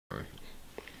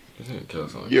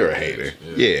You're a hater.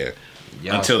 Yeah.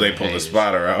 Until they pull the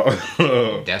spotter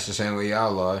out. That's the same way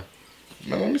y'all are.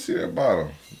 Man, let me see that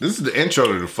bottle. This is the intro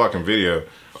to the fucking video.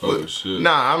 Oh shit.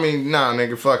 Nah,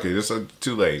 nigga, fuck it. It's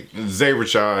too late. Zay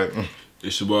Richard.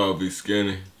 It's your boy Be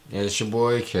Skinny. Yeah, it's your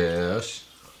boy Cash.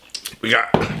 We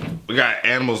got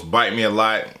Animals Bite Me a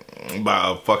Lot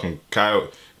by fucking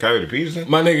Coyote Peterson.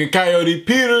 My nigga Coyote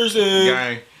Peterson.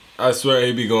 Gang. I swear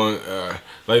he be going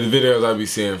like the videos I be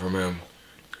seeing from him.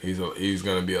 He's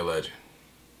gonna be a legend,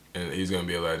 and he's gonna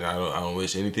be a legend. I don't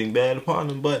wish anything bad upon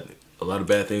him, but a lot of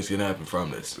bad things can happen from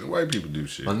this. White people do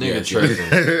shit. My nigga tripping.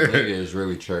 My nigga is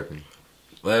really tripping.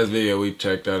 Last video we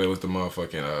checked out, it was the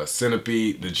motherfucking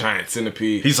centipede, the giant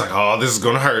centipede. He's like, oh, this is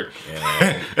gonna hurt.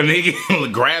 Yeah. And then he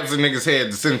grabs the nigga's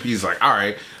head. The centipede's like, all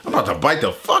right, I'm about to bite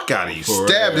the fuck out of you.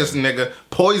 Stab this nigga,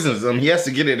 poisons him. He has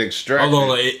to get it extracted. Hold on,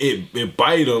 like, it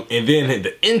bite him, and then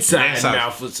the inside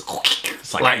mouth was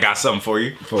it's like, I got something for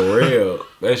you. For real.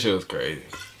 That shit was crazy.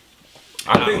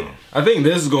 I think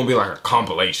this is gonna be like a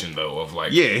compilation though of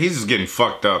like. Yeah, he's just getting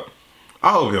fucked up.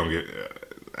 I hope he don't get.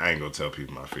 I ain't gonna tell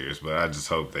people my fears, but I just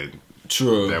hope that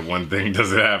that one thing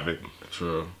doesn't happen.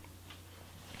 True.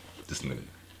 This nigga.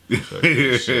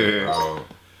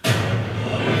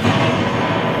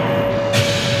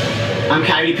 I'm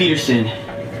Coyote Peterson,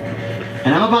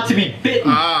 and I'm about to be bitten.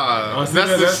 Ah,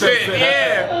 that's the shit.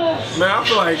 Yeah. Man, I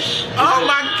feel like. Oh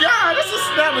my god, that's a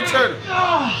snapper turtle.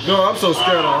 No, I'm so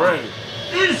scared already.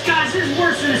 This guy's is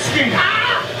worse than a sting. Get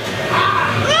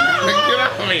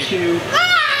off of me.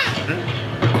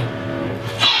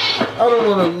 I don't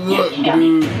want to look,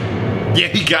 dude. Yeah,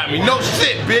 he got me. No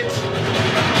shit, bitch.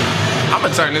 I'm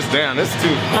gonna turn this down. It's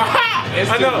too. It's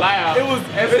too loud.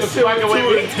 It's too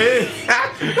intense.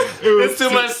 It's too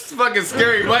much fucking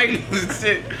scary biting and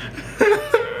shit.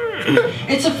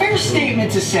 It's a fair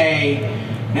statement to say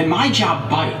that my job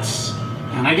bites.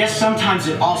 And I guess sometimes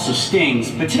it also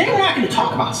stings, but today we're not going to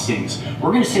talk about stings.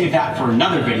 We're going to save that for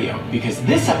another video, because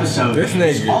this episode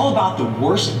is all about the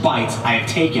worst bites I have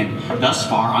taken thus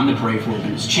far on the Brave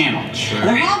Wilderness channel. Sure.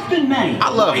 There have been many. I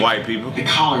love white people. The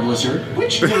collar lizard,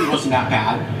 which really wasn't that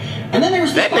bad. And then there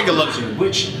was the nigga lizard,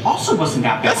 which also wasn't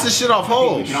that bad. That's the shit off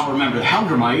holes. We can all remember the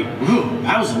Helgermite. Ooh,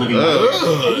 that was a living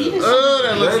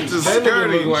that looks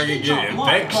disgusting. Like it get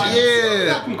infection.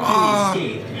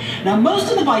 Yeah. Now,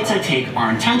 most of the bites I take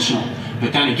are intentional,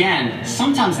 but then again,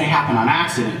 sometimes they happen on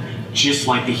accident, just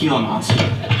like the Gila monster.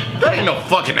 That ain't no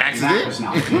fucking accident. That was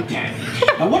not a good day.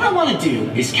 Now, what I want to do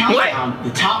is count down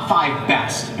the top 5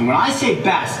 best. And when I say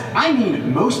best, I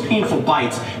mean most painful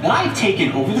bites that I have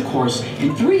taken over the course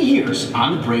in 3 years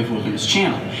on the Brave Wilderness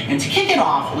channel. And to kick it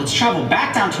off, let's travel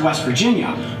back down to West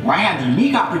Virginia, where I had the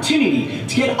unique opportunity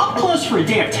to get up close for a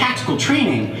day of tactical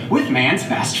training with man's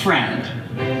best friend.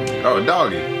 Oh,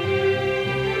 doggy.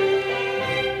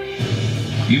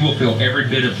 You will feel every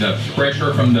bit of the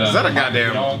pressure from the. Is that a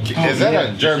goddamn? Is that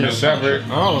a German Shepherd? I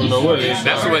don't know what it is.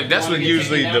 That's what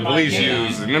usually the police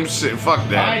use. And them shit. Fuck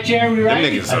that. All right, Jerry, we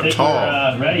ready? Them niggas are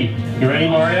tall. Ready? You ready,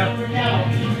 Mario?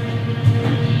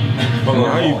 Hold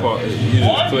on, how you pause? You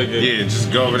just click it. Yeah,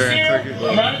 just go over there and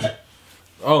click it.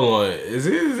 Hold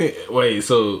on, wait?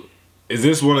 So is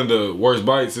this one of the worst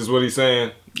bites? Is what he's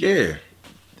saying? Yeah.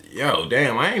 Yo,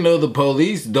 damn! I ain't know the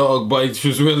police dog bites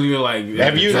was really like.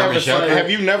 Have you never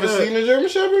seen a German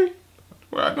Shepherd?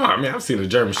 Well, no, I mean I've seen a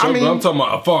German Shepherd. But I'm talking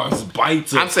about as far as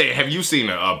bites. I'm saying, have you seen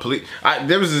a police?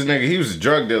 There was this nigga. He was a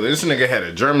drug dealer. This nigga had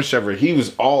a German Shepherd. He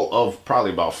was all of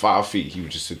probably about 5 feet. He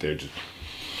would just sit there, just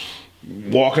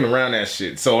walking around that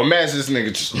shit. So imagine this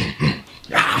nigga just.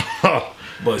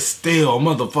 But still,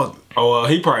 motherfucker. Oh, well,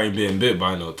 he probably been bit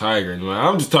by no tiger. Man.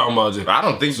 I'm just talking about just. I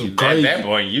don't think so. At that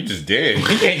point, you just dead.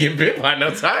 You can't get bit by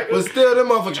no tiger. But still, them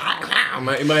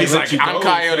motherfuckers. He's like, I'm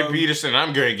Coyote Peterson.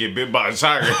 I'm gonna get bit by a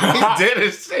tiger. He's dead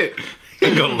as shit.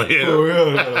 He gonna live. For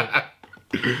real. That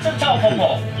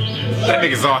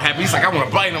nigga's all happy. He's like, I want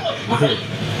to bite him.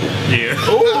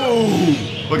 Yeah.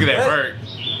 Ooh. Look at that bird.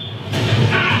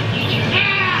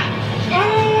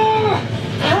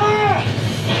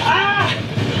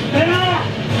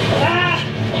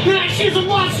 She's a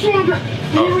lot stronger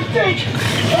than you would think. Spinning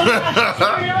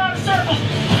around in circles.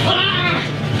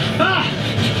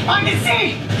 I can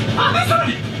see. This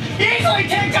one easily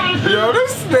take down. Yo,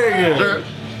 this nigga.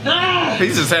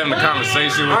 He's just having a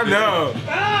conversation with I know.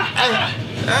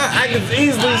 I can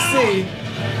easily see.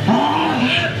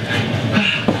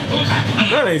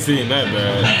 That ain't seeing that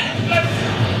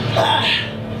bad.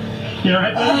 You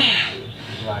alright, buddy?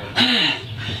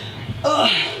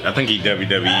 I think he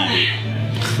WWE'd it.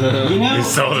 You know, he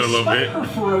sold it a little bit. Despite her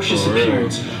ferocious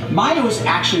appearance, Maida was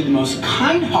actually the most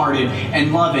kind-hearted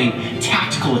and loving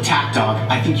tactical attack dog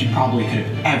I think you probably could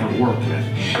have ever worked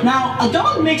with. Now, a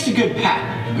dog makes a good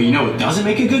pet, but you know what doesn't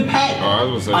make a good pet?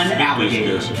 An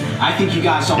alligator. I think you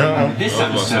guys all remember this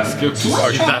episode. So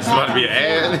let's try That's about to be an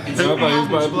ad. I thought he was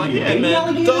about to be like, yeah,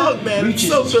 man, dog, man, it's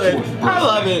so good. I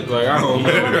love it. Like, I don't know.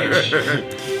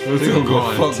 Let's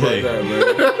go fuck with that,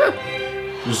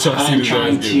 man. Just trying to see I'm this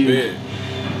trying get bit.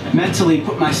 to mentally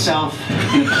put myself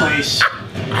in a place.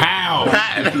 How?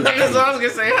 That's what I was gonna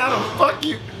say. How the fuck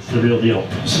you? It's the real deal.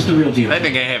 This is the real deal. That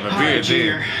nigga ain't have a All beard right,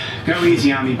 Junior, there. go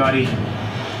easy on me, buddy.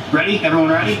 Ready? Everyone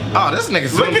ready? Oh, this nigga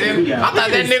zoomed in. Yeah. I thought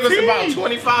that nigga was about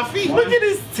 25 feet. Look at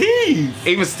his teeth.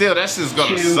 Even still, that shit's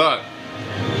gonna 2, suck.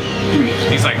 3.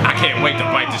 He's like, I can't wait to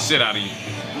bite the shit out of you.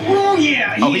 Oh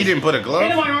yeah. Oh, he didn't put a glove?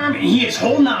 Into my arm, and he is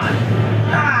holding on.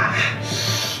 Ah.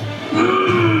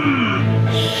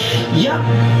 Yep.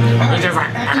 He's just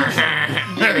like,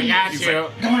 I got you.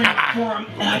 Going up for him,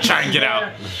 and I can Try and get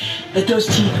out. That those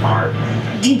teeth are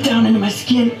deep down into my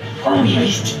skin. Oh yeah,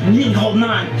 he's really holding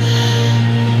on.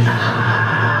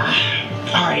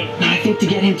 All right, now I think to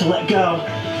get him to let go,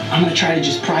 I'm gonna try to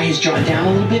just pry his jaw down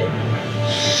a little bit. All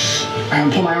right, I'm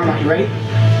gonna pull my arm out. You ready?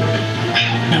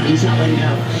 No, he's not letting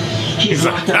go. He's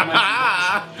locked on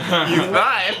my. He's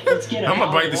not. Let's get him I'm gonna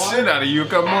out bite of the water. shit out of you a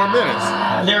couple more minutes.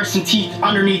 There are some teeth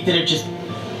underneath that have just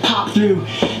popped through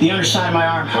the underside of my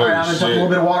arm. All right, I'm gonna dump a little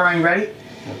bit of water on you. Ready?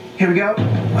 Here we go. All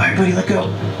right, buddy, let go.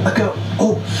 Let go.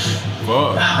 Oh,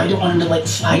 Fuck. I don't want him to like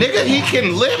slide. Nigga, he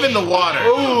can live in the water.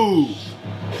 Ooh.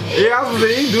 Yeah, I was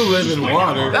gonna say, he do live in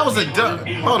water. That was a dumb.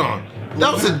 Hold on.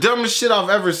 That was the dumbest shit I've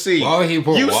ever seen. Why would he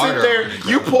pour you water sit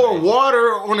there, you pour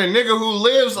water on a nigga who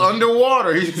lives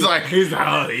underwater. He's like,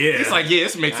 oh yeah. He's like, yeah,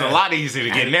 this makes it a lot easier to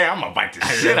get in there. I'm gonna bite the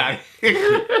shit out of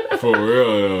you. For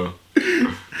real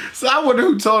though. So I wonder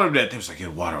who told him that. They was like, yeah,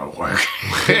 water will work.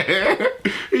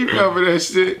 He fell for that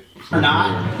shit. Or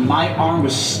not, my arm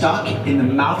was stuck in the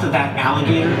mouth of that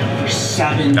alligator for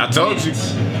 7 I told you.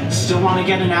 minutes. Still want to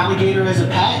get an alligator as a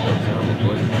pet?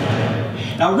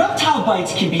 Now, reptile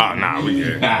bites can be we really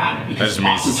good. bad because That just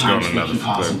means it's oftentimes going they another can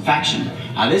cause clip. infection.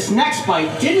 Now, this next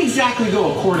bite didn't exactly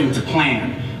go according to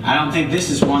plan. I don't think this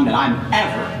is one that I'm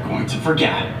ever going to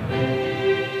forget.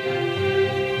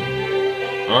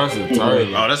 Oh, that's a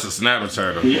turtle. Oh, that's a snapper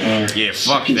turtle. Yeah, Yeah,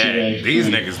 fuck that. These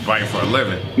niggas bite for a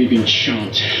living. We've been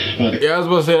chunked by the Yeah, I was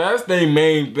about to say, that's their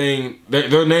main thing.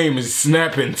 Their name is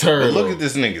Snapping Turtle. But look at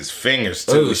this nigga's fingers,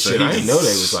 too. Oh, shit, I didn't know they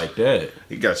was like that.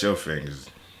 He got your fingers.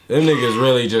 Them niggas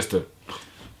really just a...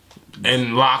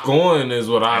 And lock on is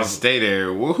what I... I stay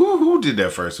there. Well, who did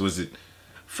that first? Was it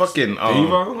fucking...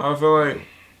 Evo? I feel like...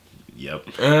 Yep.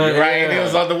 You're right, and it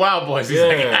was on the Wild Boys. He's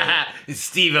like, ah, it's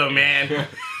Steve-O, man.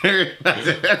 For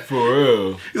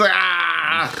real. He's like,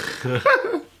 ah.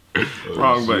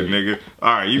 Wrong button, nigga.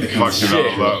 All right, you fucked it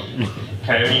all up.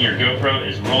 Coyote, your GoPro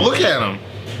is rolling. Look at him.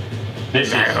 This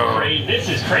is crazy. This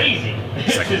is crazy.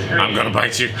 This Like, is crazy. I'm gonna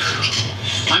bite you.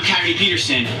 I'm Coyote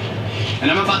Peterson, and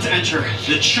I'm about to enter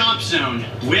the chomp zone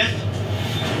with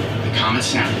the common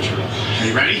snapper turtle. Are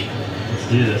you ready? Let's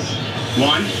do this.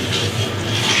 1,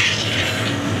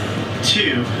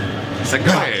 2. He's like,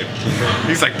 go ahead.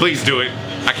 He's like, please do it.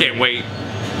 I can't wait.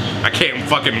 I can't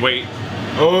fucking wait.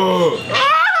 Oh.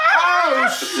 Oh,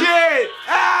 shit.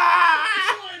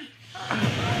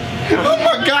 Oh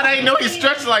my god, I didn't know he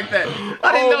stretched like that.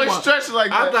 I didn't know he stretched like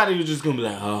that. I thought he was just gonna be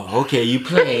like, oh, okay, you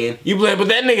playing. You playing, but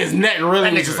that nigga's neck really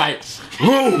That was nigga's just like,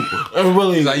 woo. And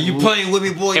really, Like, you playing with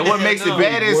me, boy? And what makes it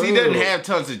bad is he doesn't Whoa. have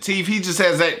tons of teeth. He just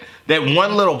has that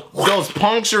one little, those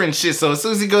puncture and shit. So as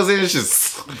soon as he goes in, it's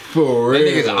just... for That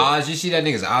real. nigga's eyes, you see that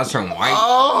nigga's eyes turn white?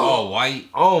 Oh. White.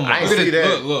 Oh my I ain't Look, see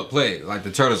that. look, play it. Like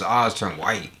the turtle's eyes turn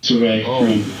white. It's away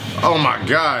from Oh my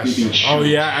gosh. being chunked. Oh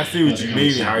yeah, I see what you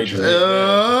mean. How he just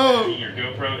Oh. Your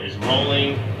GoPro is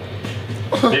rolling.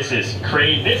 This is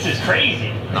crazy. This is crazy.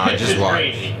 Nah, this just is watch.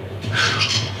 crazy.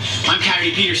 I'm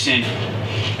Coyote Peterson,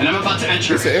 and I'm about to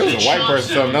enter It was the a white chomp person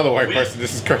zone telling another white with person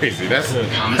this is crazy. That's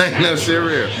common ain't no snapper. shit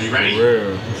real. Are you ready?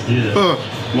 real. Let's do this.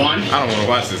 1, I don't want to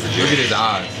watch this Look again. at his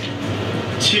eyes.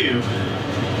 2,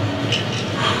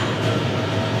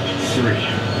 3.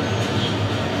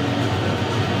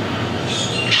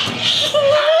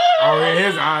 Oh yeah,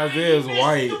 his eyes is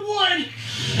white. The wood.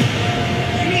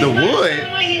 The wood?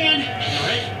 My hand.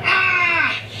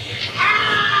 Ah!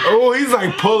 Ah! Oh, he's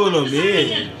like pulling them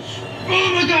in.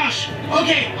 Oh my gosh.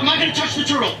 Okay, I'm not gonna touch the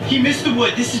turtle. He missed the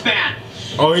wood. This is bad.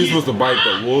 Oh, he's supposed to bite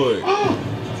the wood. Oh,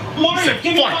 Mario,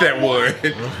 give me Fuck that wood.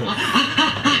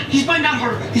 He's biting out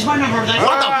hard. He's biting out hard.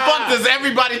 What the fuck does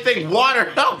everybody think water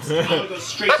helps? I'm gonna go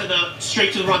straight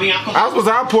to the rubbing alcohol. I was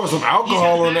supposed to pour some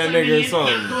alcohol on that nigga or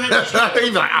something. Go ahead.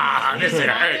 He's like, ah, this ain't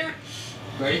hurt.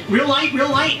 Ready? Real light, real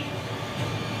light.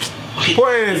 Okay.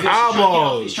 Pointing his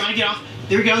eyeballs. He's trying to get off.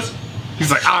 There he goes. He's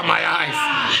like, ah, my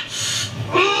eyes.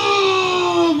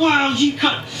 Oh, wow, you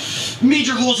cut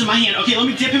major holes in my hand. Okay, let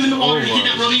me dip him in the water to get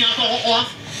that rubbing alcohol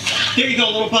off. There you go,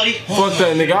 little buddy. Fuck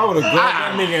that nigga. I would have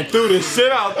grabbed that nigga and threw this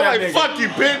shit out that Like, nigga. fuck you,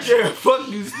 bitch. Yeah, fuck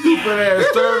you, stupid ass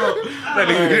turtle. That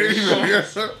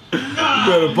nigga- You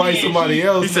better bite somebody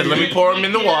else. He said, let me pour him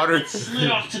in the water.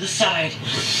 Slid off to the side.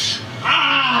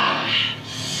 Ah!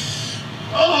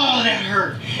 Oh, that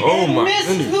hurt. Oh my missed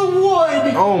goodness. the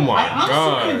wood. Oh my I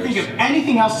honestly couldn't think of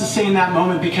anything else to say in that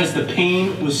moment because the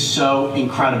pain was so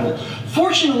incredible.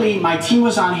 Fortunately, my team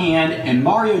was on hand and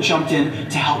Mario jumped in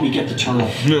to help me get the turtle.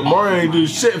 Yeah, Mario ain't do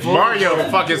shit for Mario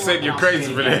fucking said you're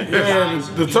crazy for that. Yeah,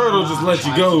 the turtle just let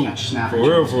you go. For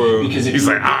real, for real. Because He's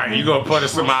like, alright, you gonna put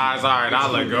us in my eyes, alright,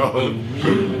 I'll let go.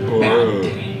 For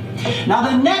real. Now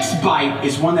the next bite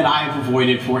is one that I have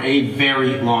avoided for a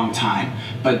very long time,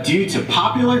 but due to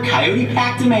popular Coyote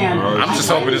Pack demand, I'm just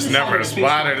hoping it's never a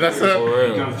spider. That's it.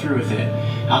 Go through with it.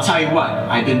 I'll tell you what,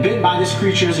 I've been bitten by this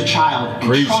creature as a child,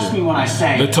 and trust me when I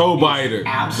say the toe biter.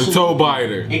 The toe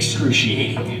biter.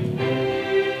 Excruciating.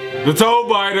 The toe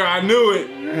biter. I knew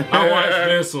it. I watched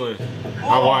this one.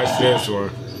 I watched this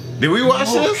one. Did we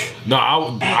watch this? No,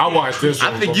 I watched this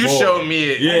one. I think you showed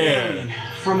me it. Yeah.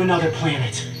 From another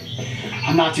planet.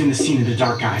 I'm not doing the scene in the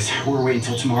dark, guys. We're waiting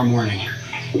until tomorrow morning.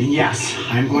 And yes,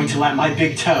 I'm going to let my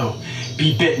big toe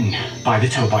be bitten by the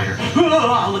toe biter.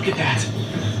 Oh, look at that.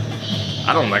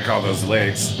 I don't like all those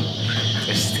legs.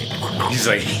 He's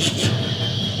like,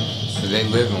 So they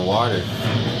live in water.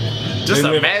 just They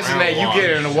live imagine that around you get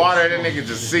in the water and that nigga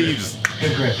just see you just.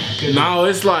 Good grip. Good No,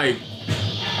 it's like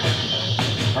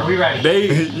Are we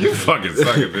ready? You fucking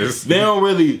suck at this. they don't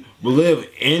really live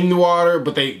in the water,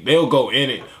 but they'll go in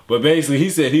it. But basically, he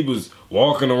said he was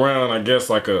walking around, I guess,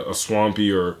 like a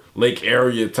swampy or lake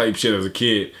area type shit as a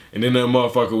kid. And then that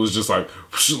motherfucker was just like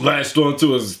latched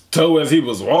onto his toe as he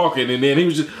was walking. And then he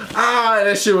was just,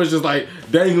 that shit was just like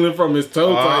dangling from his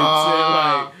toe type shit.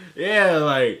 Like, yeah,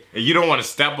 like. And you don't want to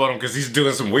step on him because he's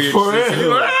doing some weird For shit. real.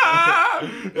 Like,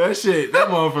 That shit, that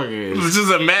motherfucker is.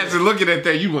 just imagine looking at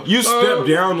that. You step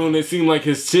down on it, seemed like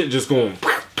his shit just going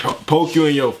poke you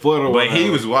in your foot or But whatever. he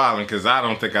was wilding because I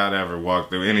don't think I'd ever walk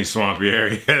through any swampy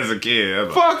area as a kid. I'm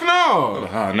like, Fuck no!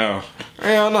 oh no.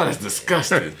 Hell no, that's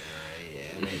disgusting. Yeah,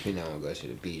 maybe not gonna go to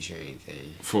the beach or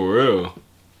anything. For real.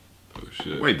 Oh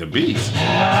shit. Wait, the beach?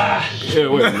 Yeah,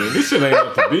 wait a minute. This shit ain't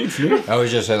at the beach, nigga. I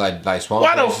was just saying like swamp.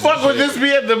 Why the places fuck and would shit. this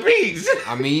be at the beach?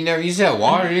 I mean, you said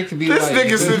water. It could be This like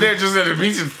nigga sitting there just at the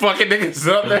beach and fucking niggas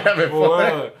up there having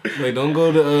fun. Wait, don't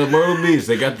go to Myrtle Beach.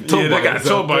 They got the toe Yeah, they got biters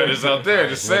toe out there. biters out there.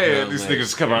 Just saying, these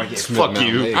niggas come out. Fuck Mountain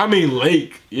you. Lake. I mean,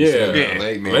 lake. Yeah. Yeah.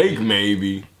 Lake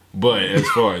maybe. But as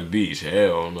far as beach,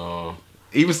 hell no.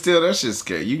 Even still, that shit's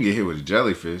scary. You can get hit with a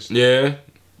jellyfish. Yeah.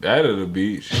 That at the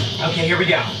beach. Okay, here we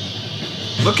go.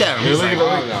 Look at him. Yeah, He's look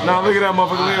like, at that. No, look at that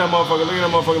motherfucker. Look at that motherfucker. Look at that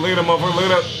motherfucker. Look at that motherfucker. Look at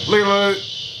that. Look at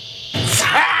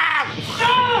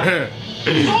that.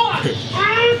 Hold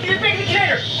on! You're making the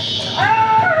container!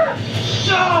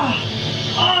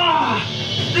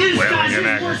 This Well, guy's you're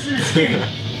even not- worse than a skinny.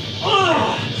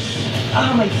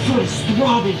 My foot is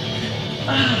throbbing.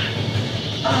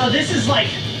 This is like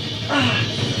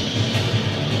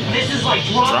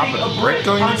dropping Dropping a brick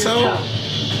on your toe.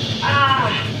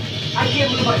 I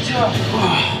can't move my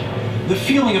toe. The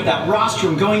feeling of that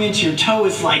rostrum going into your toe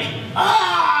is like,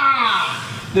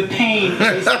 the pain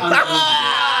is unbelievable.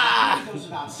 It goes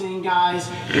without saying, guys,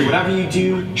 whatever you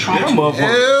do, try That to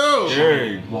motherfucker. Ew.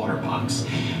 Hey. water bugs.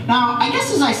 Now, I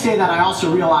guess as I say that, I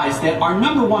also realize that our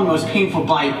 #1 most painful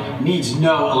bite needs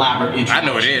no elaborate introduction.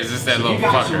 I know it is. It's that If little you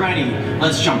guys fucker. are ready,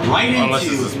 let's jump right Unless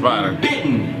into it's a spider.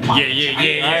 Bitten by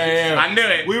Yeah. I knew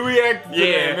it. We reacted to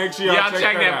that. Make sure y'all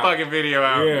check that out. fucking video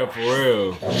out. Yeah, for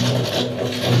real.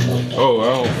 Oh, I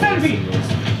don't. Centipede!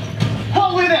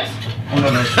 Oh, look at this! Oh,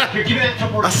 no. Here, give me that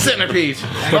tupperware. A centipede.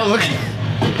 Oh, look.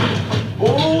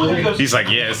 Oh, there he goes. He's like,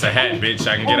 yeah, it's a hat, bitch.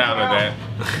 I can get out of that.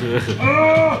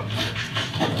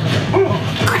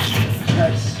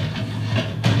 Nice.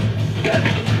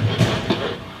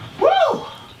 Woo!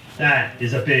 That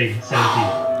is a big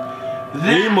centipede.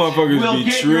 These motherfuckers will be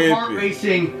get your heart tripping.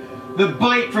 racing. The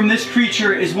bite from this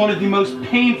creature is one of the most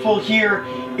painful here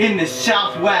in the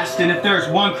Southwest, and if there's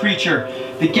one creature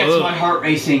that gets my heart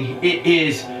racing, it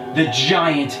is the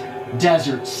giant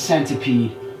desert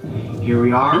centipede. Here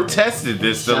we are. Who tested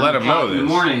this to let him know In the this?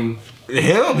 morning.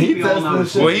 Him? He We all know tested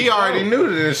this. Well, he already knew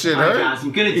that this shit All right, hurt. guys,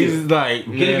 I'm gonna do He's it. like,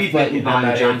 I'm gonna be bitten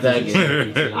by a giant desert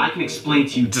centipede. I can explain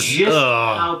to you Just, just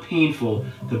how painful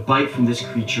the bite from this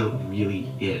creature really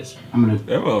is. I'm gonna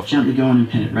that motherfucker. gently go in and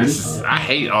pin it. Ready? I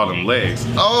hate all them legs.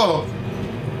 Oh.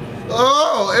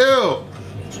 Oh,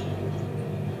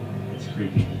 It's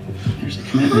creepy. Here's the ew.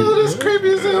 commitment. Oh, that's creepy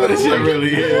as hell. This shit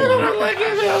really is. I like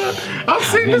it. I've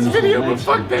seen this video, but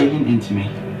fuck that. Digging into me.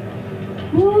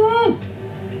 Woo!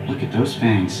 Look at those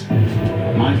fangs.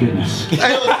 My goodness.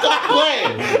 Hey, stop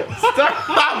playing.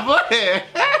 Stop playing.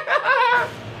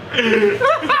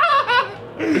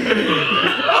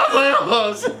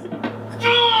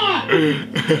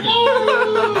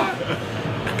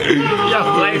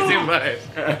 Y'all play too much.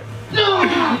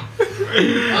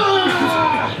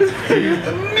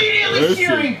 Immediately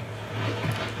searing.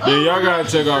 Yeah, y'all gotta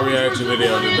check our reaction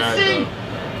video in the back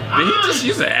though. Did he just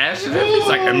use an adjective? He's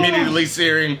like immediately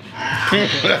searing.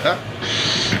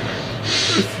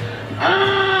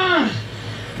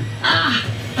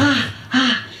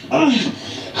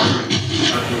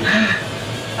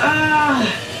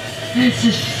 This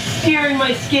is searing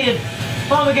my skin.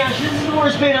 Oh my gosh, this is the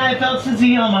worst pain I have felt since the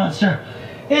Gila monster.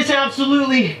 It's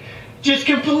absolutely, just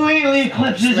completely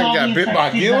eclipses all the got bit by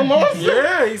a insects Gila he's monster?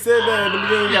 Yeah, he said that at the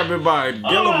beginning. He got bit by a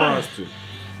Gila monster.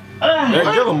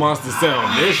 That Gila monster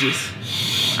sound vicious.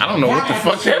 I don't know what the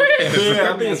fuck that is.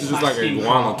 Yeah, I think it's just like a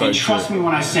iguana type And trust shit. me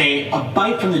when I say a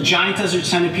bite from the giant desert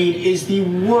centipede is the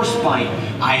worst bite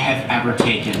I have ever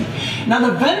taken. Now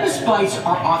the venomous bites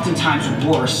are oftentimes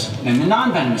worse than the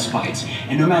non-venomous bites.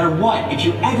 And no matter what, if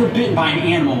you're ever bitten by an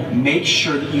animal, make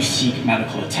sure that you seek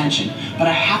medical attention. But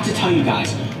I have to tell you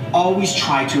guys, always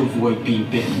try to avoid being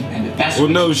bitten. And the best way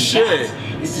no to do shit.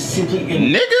 that is to simply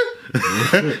Nigga?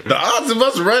 The odds of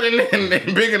us running in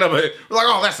and picking up we're like,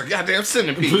 oh, that's a goddamn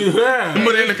centipede. Yeah.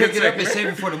 But in the Pick it up and container. save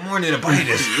it for the morning to bite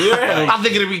us. Yeah. I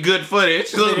think it'd be good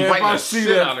footage. Yeah, if Bite I the see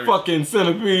shit out that of me. fucking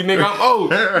centipede, nigga,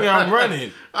 I'm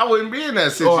running. I wouldn't be in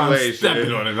that situation. Oh, I'm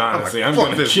stepping on it, honestly. I'm fuck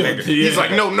gonna this kill nigga. it. He's Yeah.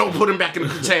 like, no, put him back in the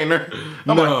container.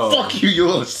 I'm No. like, fuck you, you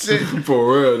little shit.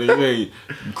 For real, nigga, you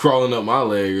ain't crawling up my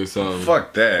leg or something.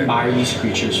 Fuck that. admire these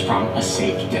creatures from a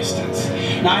safe distance.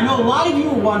 Now I know a lot of you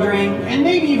are wondering, and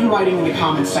maybe even writing in the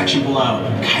comments section below,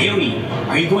 Coyote,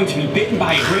 are you going to be bitten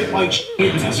by a great white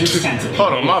desert centipede?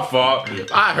 Hold on, my fault.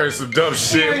 I heard some dumb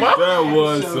shit. That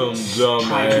was some dumb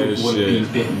Try to ass avoid shit.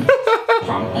 being bitten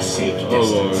from a safe Hold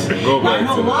distance. on, go Now I back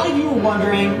know to a lot that. of you are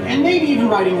wondering, and maybe even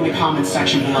writing in the comments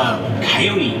section below,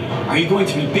 Coyote, are you going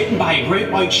to be bitten by a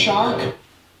great white shark?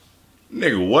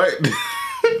 Nigga, what?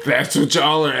 That's what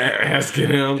y'all are asking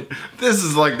him. This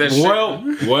is like that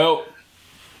shit. Well,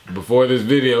 before this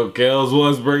video, Kels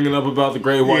was bringing up about the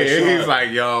great white yeah, shark. he's like,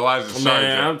 yo, why is the shark?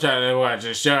 Man, I'm trying to watch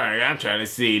a shark. I'm trying to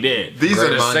see that. These are Great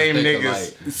the minds same think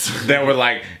niggas that were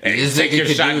like, hey, This take nigga your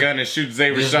could do- shotgun and shoot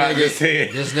Xavier This shot in his head.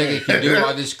 nigga can do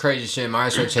all this crazy shit. Might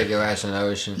as well take your ass in the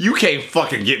ocean. You can't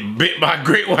fucking get bit by a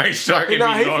great white shark. And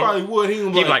Nah, be he normal. probably would. He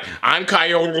would He'd be like, I'm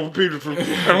Coyote Peterson.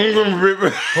 I'm gonna rip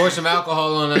it. Pour some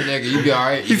alcohol on that nigga. You be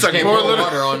alright. You He's just like, can't pour a pour little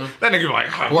water on him. That nigga be like,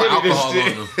 Pour give me this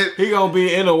alcohol on shit. he gonna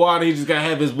be in the water. He just gotta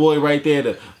have his boy right there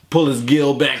to pull his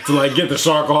gill back to like get the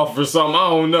shark off or something. I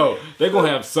don't know. They gonna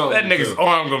have something. That nigga's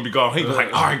arm gonna be gone. He's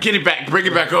like, all right, get it back, bring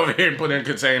it back over here and put it in a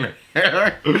container.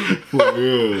 Yeah.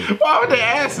 Why would they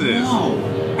ask this?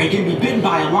 No. Are you going to be bitten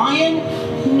by a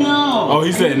lion? No. Oh,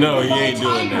 he said no, Are you he gonna be ain't bitten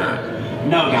by a doing tiger?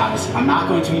 No, guys, I'm not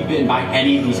going to be bitten by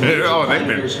any of these major Oh, they've been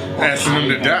predators or asking him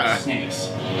to tiny die. venomous snakes.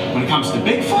 When it comes to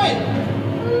Bigfoot,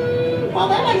 well,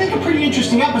 that might make a pretty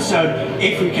interesting episode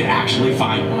if we could actually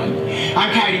find one.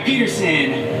 I'm Coyote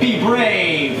Peterson. Be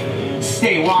brave.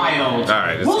 Stay wild. All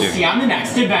right, let's we'll get see you on the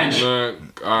next adventure.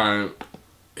 Alright.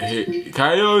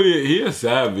 Coyote, he a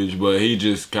savage, but he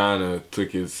just kind of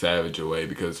took his savage away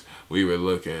because we were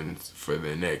looking for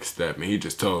the next step, and he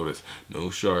just told us no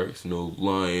sharks, no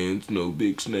lions, no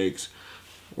big snakes.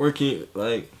 Working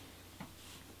like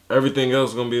everything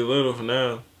else gonna be little for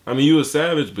now. I mean, you a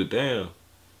savage, but damn,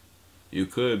 you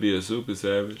could be a super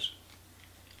savage.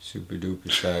 Super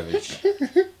duper savage.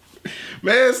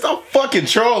 Man, stop fucking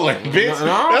trolling, bitch.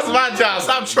 No. That's my job.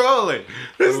 Stop trolling.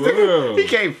 This For nigga, real. he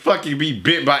can't fucking be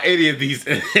bit by any of these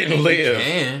and live.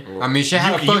 Man, I mean, shit,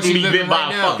 how the You fuck's can he be living bit by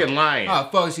right a now? fucking lion. How the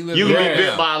fuck's he living You can right be now?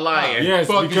 bit by a lion. Yes,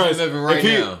 fuck is he because living right if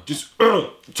he now?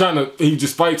 just he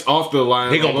just fights off the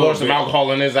line. He gonna a pour little some bit.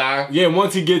 alcohol in his eye. Yeah,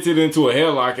 once he gets it into a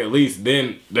headlock, at least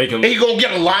then they can. He gonna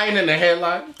get a lion in the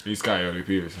headline. He's Coyote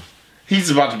Peterson. He's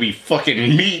about to be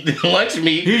fucking meat, lunch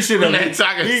meat. He should when have. that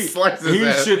tiger slices his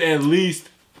ass. should at least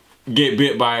get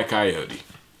bit by a coyote.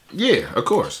 Yeah, of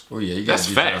course. Oh yeah, you gotta That's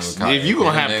do something facts. with coyote. If you gonna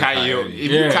And have then coyote,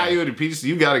 if Yeah. you Coyote Peterson,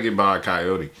 you gotta get by a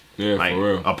coyote. Yeah, like,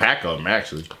 for real. A pack of them,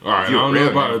 actually. All right, I don't know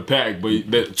about the pack,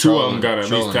 but two of them got to at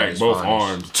least tag both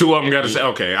arms. Two of them got to say,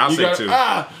 okay, I'll say two.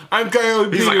 I'm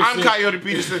Coyote Peterson. He's like, I'm Coyote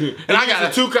Peterson. And I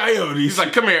got two coyotes. He's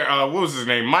like, come here. What was his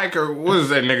name? Mike, or what was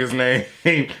that nigga's name?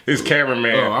 His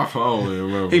cameraman. Oh, I don't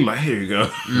remember. He like, here you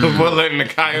go. But letting the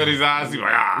coyote's eyes, he's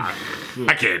like,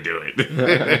 I can't do it.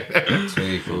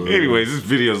 Anyways, this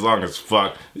video's long as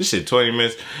fuck. This shit 20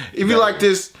 minutes. If you like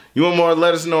this, you want more,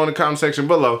 let us know in the comment section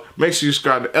below. Make sure you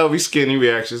subscribe to LV Skinny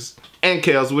Reactions and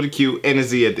Kales with a Q and a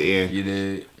Z at the end. You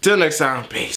did. Till next time, peace.